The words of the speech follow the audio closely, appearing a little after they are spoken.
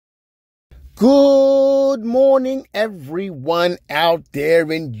Good morning, everyone out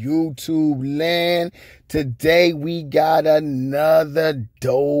there in YouTube land. Today we got another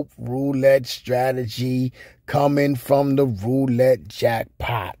dope roulette strategy coming from the roulette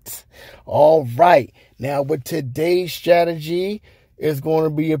jackpot. All right, now with today's strategy is going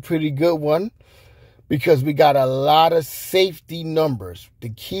to be a pretty good one because we got a lot of safety numbers. The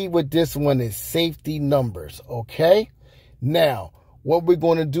key with this one is safety numbers, okay? Now, what we're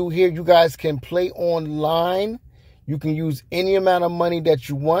going to do here, you guys can play online. You can use any amount of money that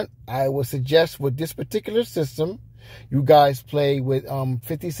you want. I would suggest with this particular system, you guys play with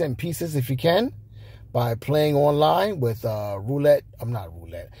 50-cent pieces if you can, by playing online with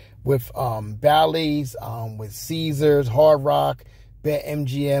with Bally's, with Caesars, Hard Rock,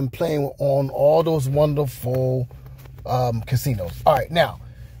 BetMGM, playing on all those wonderful casinos. All right, now,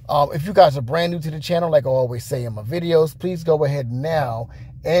 if you guys are brand new to the channel, like I always say in my videos, please go ahead now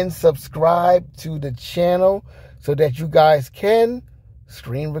and subscribe to the channel so that you guys can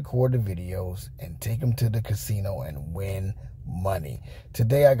screen record the videos and take them to the casino and win money.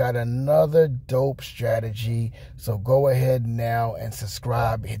 Today I got another dope strategy, so go ahead now and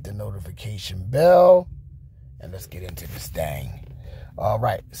subscribe, hit the notification bell, and let's get into this thing. All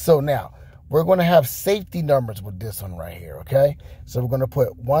right, so now we're going to have safety numbers with this one right here, okay? So we're going to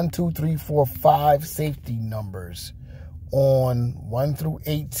put 1, 2, 3, 4, 5 safety numbers on 1 through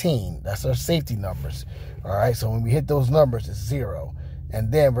 18. That's our safety numbers, all right? So when we hit those numbers, it's 0. And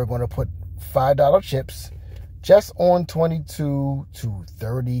then we're going to put $5 chips just on 22 to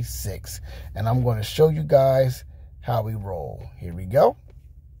 36. And I'm going to show you guys how we roll. Here we go.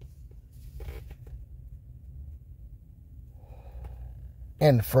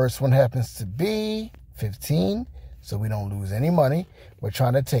 And the first one happens to be 15, so we don't lose any money. We're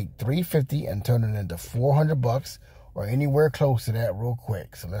trying to take $350 and turn it into $400 or anywhere close to that real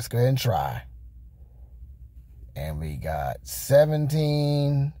quick. So let's go ahead and try. And we got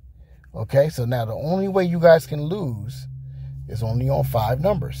 17. Okay, so now the only way you guys can lose is only on 5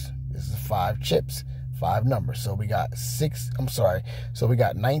 numbers. This is 5 chips, 5 numbers. So we got so we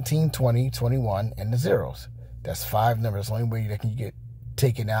got 19, 20, 21, and the zeros. That's 5 numbers. That's the only way that can get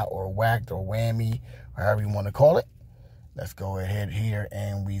taken out or whacked or whammy or however you want to call it. Let's go ahead here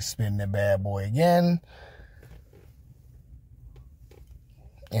and we spin the bad boy again.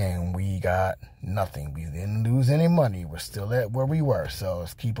 And we got nothing. We didn't lose any money. We're still at where we were. So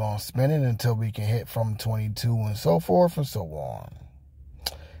let's keep on spinning until we can hit from 22 and so forth and so on.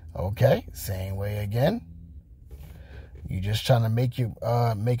 Okay, same way again. You're just trying to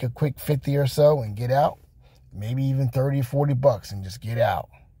make a quick 50 or so and get out. Maybe even 30, 40 bucks and just get out.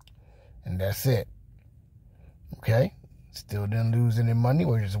 And that's it. Okay? Still didn't lose any money.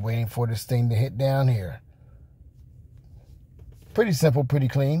 We're just waiting for this thing to hit down here. Pretty simple, pretty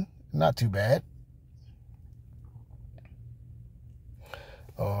clean. Not too bad.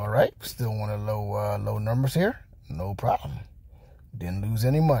 All right. Still want a low numbers here. No problem. Didn't lose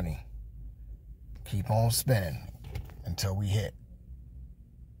any money. Keep on spinning until we hit.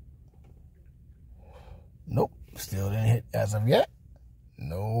 Nope, still didn't hit as of yet.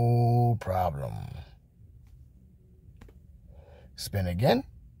 No problem. Spin again.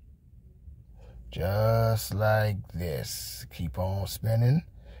 Just like this. Keep on spinning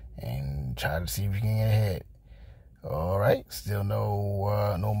and try to see if you can get a hit. All right, still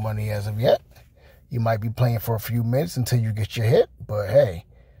no money as of yet. You might be playing for a few minutes until you get your hit, but hey,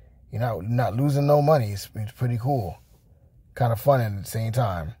 you're not losing no money. It's pretty cool. Kind of fun at the same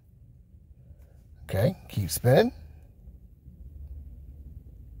time. Okay, keep spinning.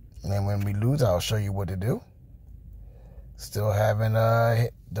 And then when we lose, I'll show you what to do. Still haven't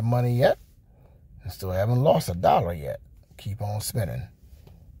hit the money yet. And still haven't lost $1 yet. Keep on spinning.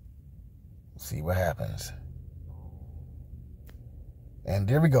 See what happens. And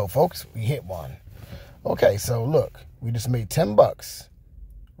there we go, folks. We hit one. Okay, so look. We just made 10 bucks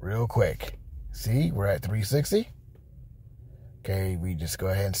real quick. See, we're at 360. Okay, we just go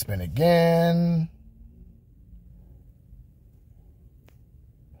ahead and spin again.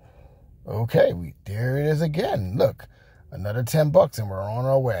 Okay, there it is again. Look, another 10 bucks and we're on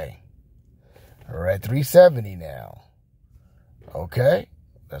our way. We're at 370 now. Okay,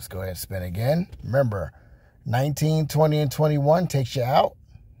 let's go ahead and spin again. Remember, 19, 20, and 21 takes you out.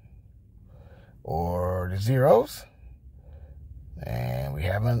 Or the zeros. And we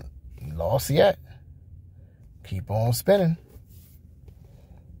haven't lost yet. Keep on spinning.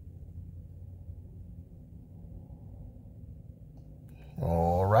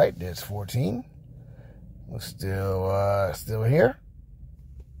 All right, there's 14. We're still here.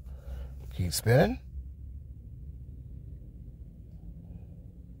 Keep spinning.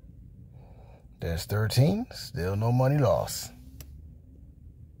 There's 13. Still no money lost.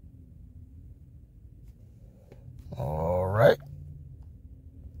 All right.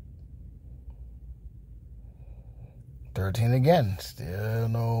 13 again. Still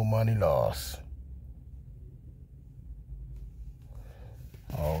no money lost.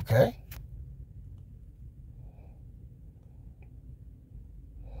 Okay.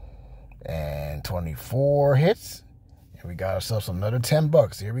 And 24 hits. And we got ourselves another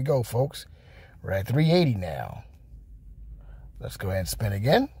 $10. Here we go, folks. We're at 380 now. Let's go ahead and spin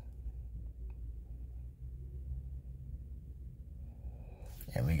again.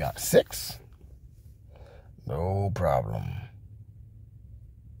 And we got 6. No problem.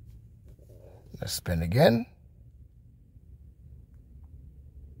 Let's spin again.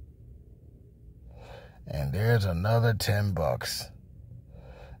 And there's another $10.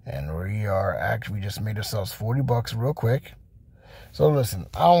 And we just made ourselves $40 real quick. So listen,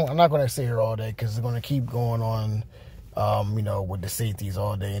 I'm not going to sit here all day because it's going to keep going on, with the safeties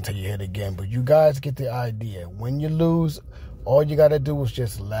all day until you hit again. But you guys get the idea. When you lose, all you got to do is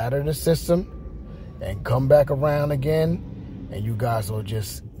just ladder the system and come back around again, and you guys will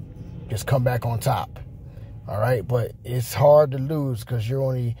just come back on top. All right, but it's hard to lose because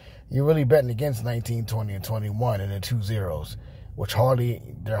you're really betting against 19, 20, and 21 and the 2 zeros, which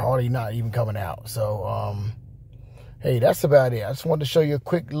they're hardly not even coming out. So hey, that's about it. I just wanted to show you a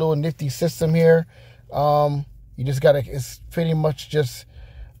quick little nifty system here. You just gotta, it's pretty much just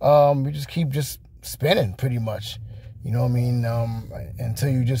you just keep just spinning pretty much. You know what I mean? Until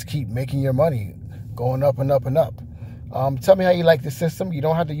you just keep making your money, going up and up and up. Tell me how you like the system. You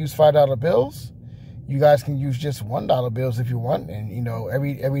don't have to use $5 bills. You guys can use just $1 bills if you want. And,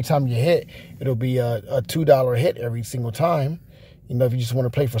 every time you hit, it'll be a $2 hit every single time. If you just want to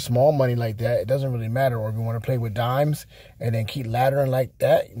play for small money like that, it doesn't really matter. Or if you want to play with dimes and then keep laddering like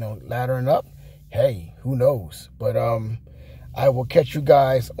that, laddering up, hey, who knows? But I will catch you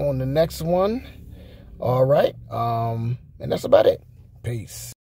guys on the next one. All right. And that's about it. Peace.